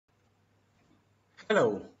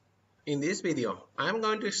Hello, in this video I am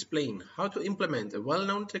going to explain how to implement a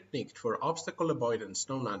well-known technique for obstacle avoidance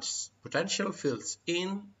known as potential fields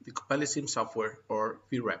in the CoppeliaSim software or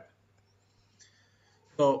VREP.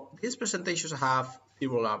 So these presentations have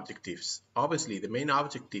several objectives. Obviously the main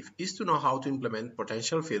objective is to know how to implement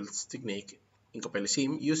potential fields technique in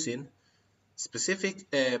CoppeliaSim using specific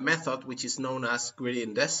method which is known as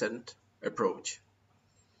gradient descent approach.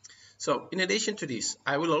 So in addition to this,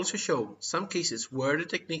 I will also show some cases where the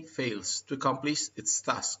technique fails to accomplish its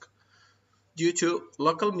task due to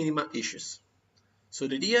local minima issues. So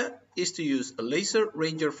the idea is to use a laser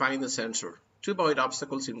ranger finder sensor to avoid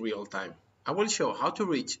obstacles in real time. I will show how to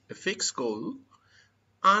reach a fixed goal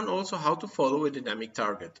and also how to follow a dynamic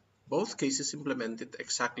target. Both cases implemented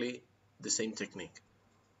exactly the same technique.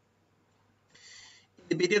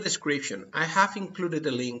 In the video description, I have included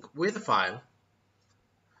a link with a file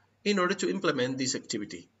in order to implement this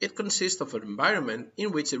activity. It consists of an environment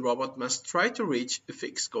in which the robot must try to reach a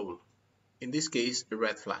fixed goal, in this case a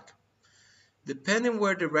red flag. Depending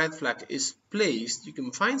where the red flag is placed, you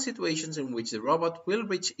can find situations in which the robot will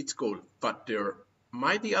reach its goal, but there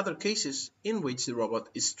might be other cases in which the robot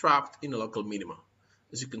is trapped in a local minima,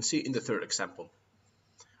 as you can see in the third example.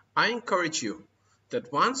 I encourage you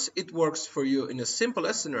that once it works for you in a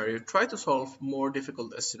simple scenario, try to solve more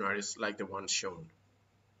difficult scenarios like the ones shown.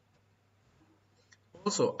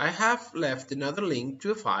 Also, I have left another link to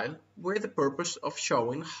a file with the purpose of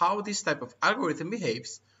showing how this type of algorithm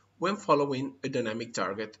behaves when following a dynamic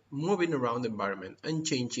target, moving around the environment and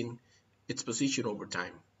changing its position over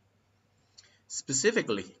time.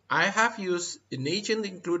 Specifically, I have used an agent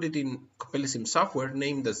included in CoppeliaSim software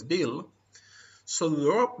named as Bill, so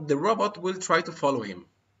the robot will try to follow him.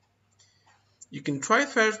 You can try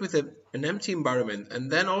first with an empty environment, and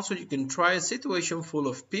then also you can try a situation full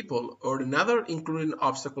of people or another including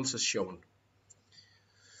obstacles as shown.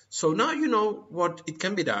 So now you know what it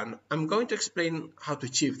can be done. I'm going to explain how to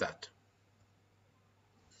achieve that.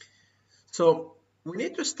 So we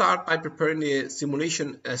need to start by preparing the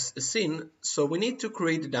simulation as a scene. So we need to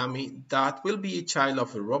create a dummy that will be a child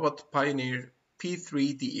of a robot Pioneer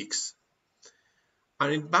P3DX.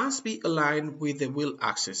 And it must be aligned with the wheel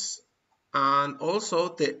axis. And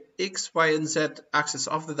also the X, Y, and Z axis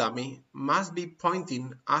of the dummy must be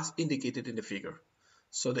pointing as indicated in the figure.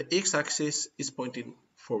 So the X axis is pointing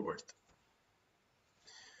forward.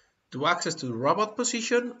 To access to the robot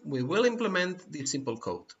position, we will implement this simple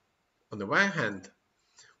code. On the one hand,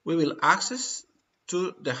 we will access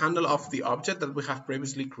to the handle of the object that we have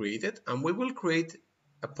previously created, and we will create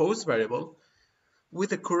a post variable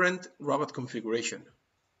with the current robot configuration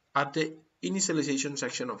at the initialization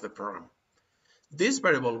section of the program. This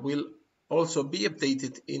variable will also be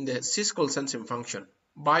updated in the syscall sensing function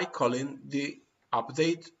by calling the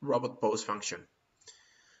update robot pose function.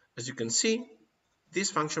 As you can see,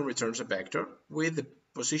 this function returns a vector with the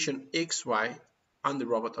position x, y, and the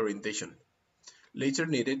robot orientation, later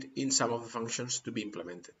needed in some of the functions to be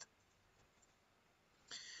implemented.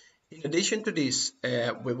 In addition to this,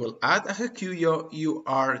 we will add a Hakuyo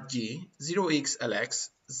URG0xLX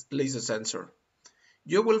laser sensor.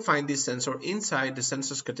 You will find this sensor inside the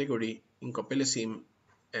sensors category in CoppeliaSim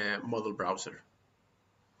model browser.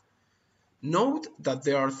 Note that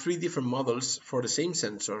there are 3 different models for the same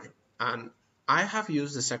sensor, and I have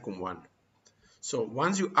used the second one. So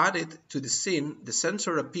once you add it to the scene, the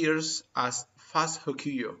sensor appears as Fast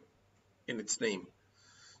Hakuyo in its name.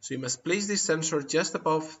 So you must place this sensor just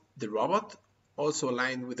above the robot, also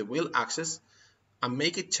aligned with the wheel axis, and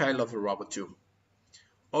make it child of the robot too.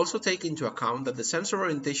 Also take into account that the sensor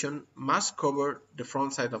orientation must cover the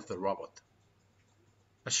front side of the robot,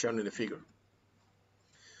 as shown in the figure.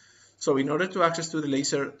 So in order to access to the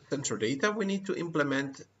laser sensor data, we need to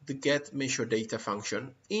implement the getMeasureData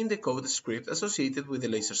function in the code script associated with the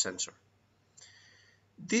laser sensor.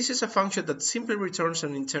 This is a function that simply returns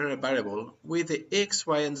an internal variable with the X,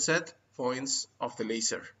 Y, and Z points of the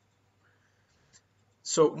laser.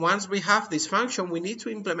 So once we have this function, we need to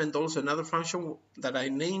implement also another function that I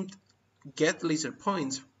named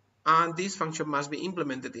getLaserPoints, and this function must be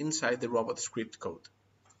implemented inside the robot script code.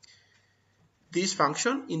 This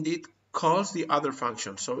function indeed calls the other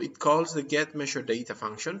function, so it calls the getMeasureData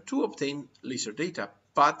function to obtain laser data,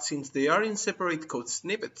 but since they are in separate code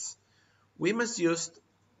snippets, we must use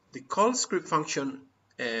the call script function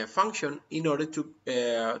in order to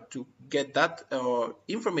get that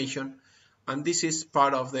information, and this is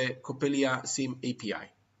part of the CoppeliaSim API.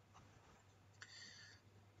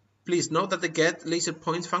 Please note that the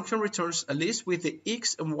getLaserPoints function returns a list with the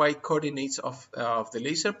X and Y coordinates of the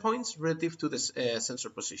laser points relative to the sensor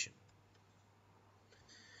position.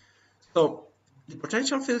 So The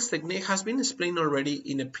potential fields technique has been explained already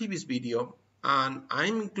in a previous video, and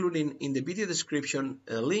I'm including in the video description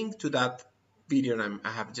a link to that video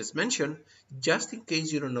I have just mentioned, just in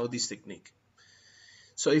case you don't know this technique.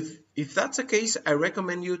 So if that's the case, I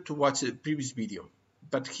recommend you to watch the previous video.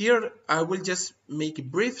 But here I will just make a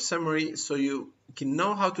brief summary so you can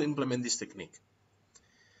know how to implement this technique.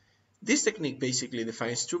 This technique basically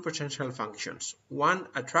defines two potential functions, one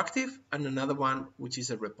attractive and another one which is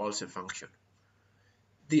a repulsive function.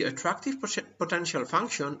 The attractive potential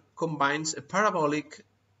function combines a parabolic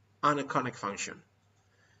and a conic function.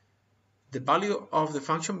 The value of the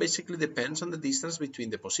function basically depends on the distance between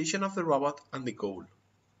the position of the robot and the goal.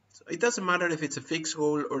 So it doesn't matter if it's a fixed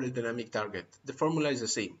goal or a dynamic target. The formula is the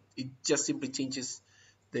same. It just simply changes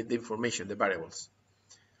the information, the variables.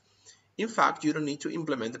 In fact, you don't need to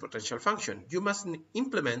implement the potential function. You must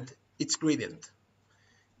implement its gradient.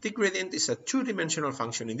 The gradient is a two-dimensional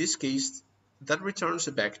function in this case that returns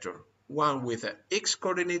a vector, one with an x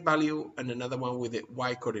coordinate value and another one with a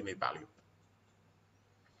y coordinate value.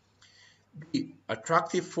 The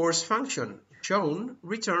attractive force function shown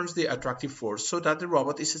returns the attractive force so that the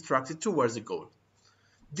robot is attracted towards the goal.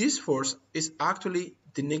 This force is actually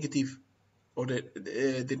the negative or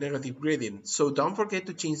the negative gradient, so don't forget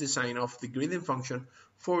to change the sign of the gradient function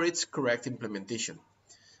for its correct implementation.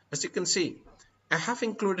 As you can see, I have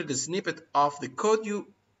included a snippet of the code you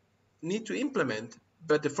need to implement,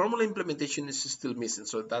 but the formula implementation is still missing,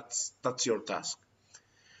 so that's your task.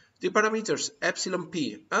 The parameters epsilon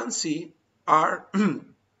p and c are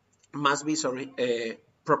must be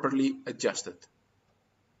properly adjusted.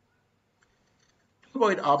 To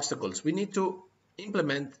avoid obstacles, we need to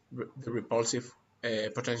implement the repulsive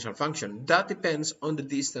potential function that depends on the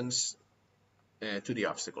distance to the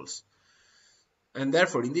obstacles. And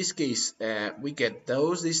therefore, in this case, we get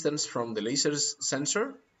those distance from the laser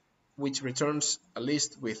sensor, which returns a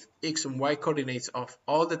list with x and y coordinates of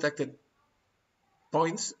all detected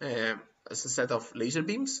points as a set of laser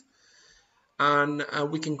beams. And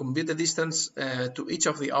we can compute the distance to each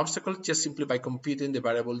of the obstacles just simply by computing the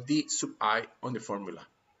variable d sub I on the formula.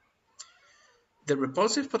 The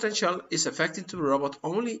repulsive potential is affected to the robot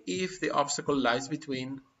only if the obstacle lies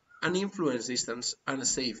between an influence distance and a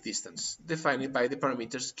safe distance, defined by the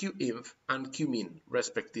parameters qinf and qmin,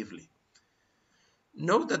 respectively.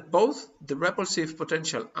 Note that both the repulsive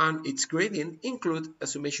potential and its gradient include a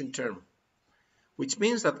summation term, which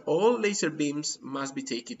means that all laser beams must be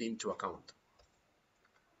taken into account.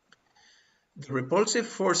 The repulsive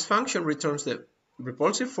force function returns the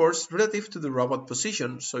repulsive force relative to the robot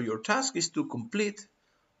position, so your task is to complete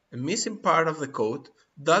a missing part of the code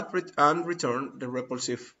and return the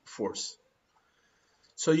repulsive force.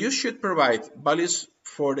 So you should provide values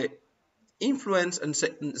for the influence and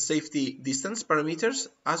safety distance parameters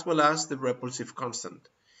as well as the repulsive constant.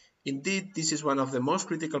 Indeed, this is one of the most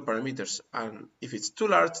critical parameters, and if it's too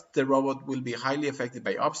large, the robot will be highly affected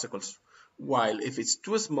by obstacles, while if it's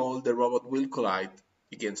too small, the robot will collide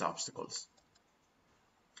against obstacles.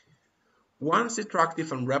 Once the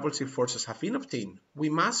attractive and repulsive forces have been obtained, we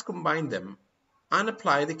must combine them and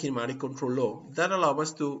apply the kinematic control law that allows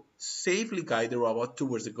us to safely guide the robot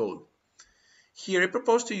towards the goal. Here I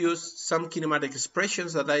propose to use some kinematic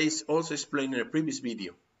expressions that I also explained in a previous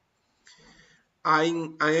video. I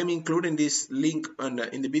am including this link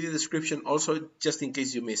in the video description also just in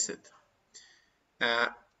case you missed it.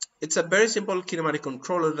 It's a very simple kinematic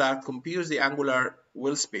controller that computes the angular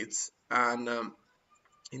wheel speeds, and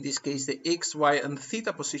in this case the x, y and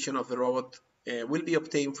theta position of the robot will be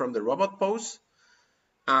obtained from the robot pose,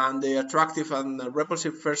 and the attractive and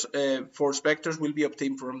repulsive force vectors will be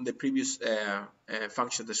obtained from the previous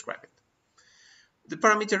function described. The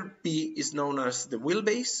parameter p is known as the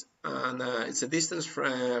wheelbase, and it's a distance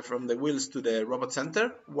from the wheels to the robot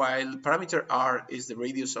center, while parameter r is the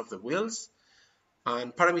radius of the wheels,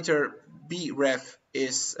 and parameter b ref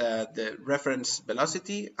is the reference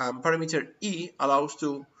velocity, and parameter e allows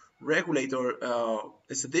to regulate or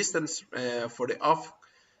it's a distance for the off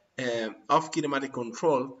kinematic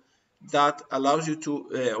control that allows you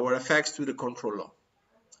to or affects to the control law.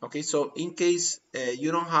 Okay, so in case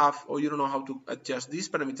you don't have or you don't know how to adjust these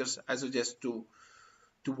parameters, I suggest to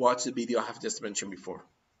watch the video I have just mentioned before.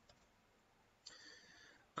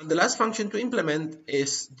 And the last function to implement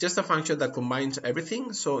is just a function that combines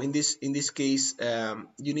everything. So in this case, it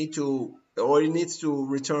needs to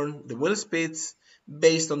return the wheel speeds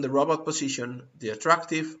based on the robot position, the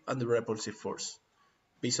attractive and the repulsive force,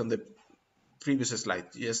 based on the previous slide.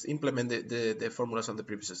 Just implement the formulas on the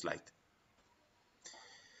previous slide.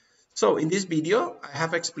 So in this video, I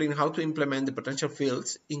have explained how to implement the potential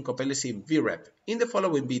fields in CoppeliaSim VREP. In the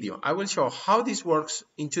following video, I will show how this works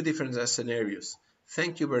in two different scenarios.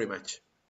 Thank you very much.